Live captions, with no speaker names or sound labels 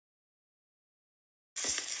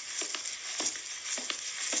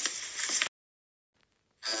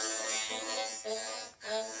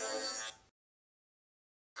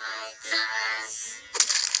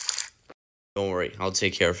Don't worry, I'll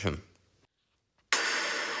take care of him.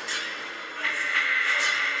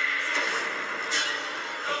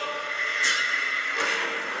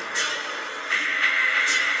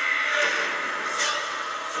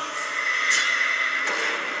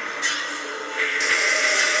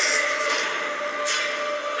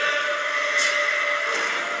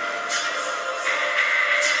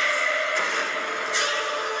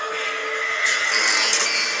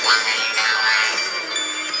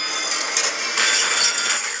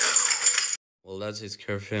 Well, that takes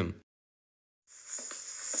care of him.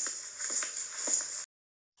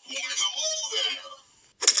 Hello there.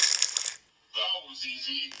 That was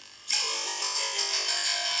easy.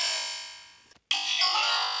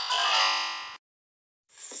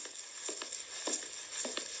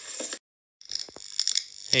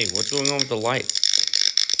 Hey, what's going on with the light?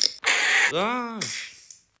 Ah!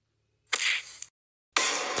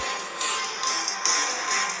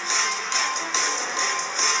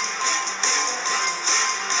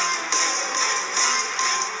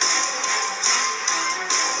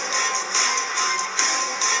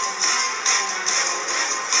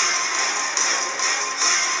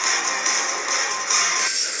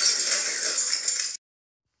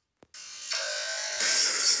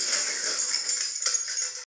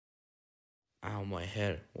 Ow, my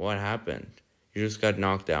head. What happened? You just got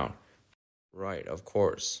knocked out. Right, of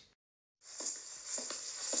course.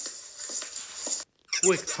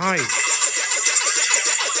 Quick, hide!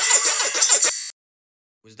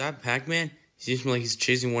 Was that Pac-Man? He seems like he's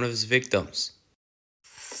chasing one of his victims.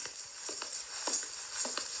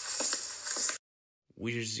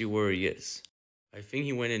 We should see where he is. I think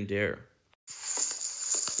he went in there.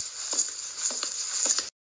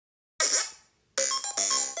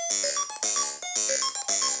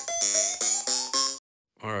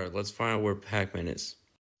 Alright, let's find out where Pac-Man is.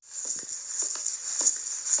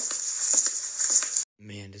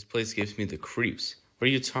 Man, this place gives me the creeps. What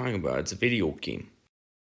are you talking about? It's a video game.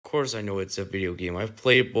 Of course I know it's a video game. I've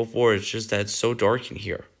played it before, it's just that it's so dark in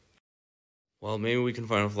here. Well, maybe we can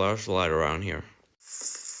find a flashlight around here.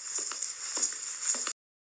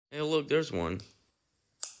 Hey, look, there's one.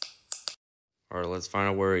 Alright, let's find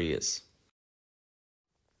out where he is.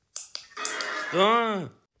 Ah!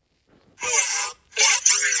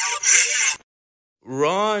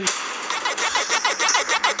 Run!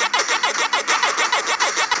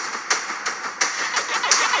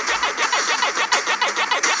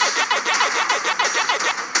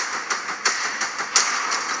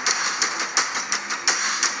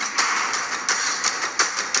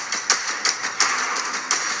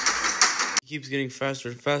 He keeps getting faster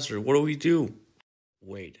and faster. What do we do?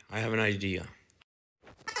 Wait, I have an idea.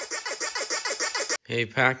 Hey,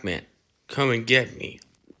 Pac-Man, come and get me.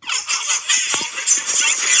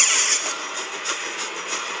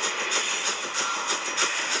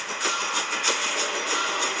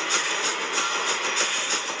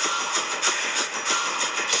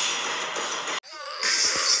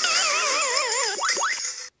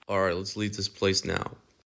 Alright, let's leave this place now.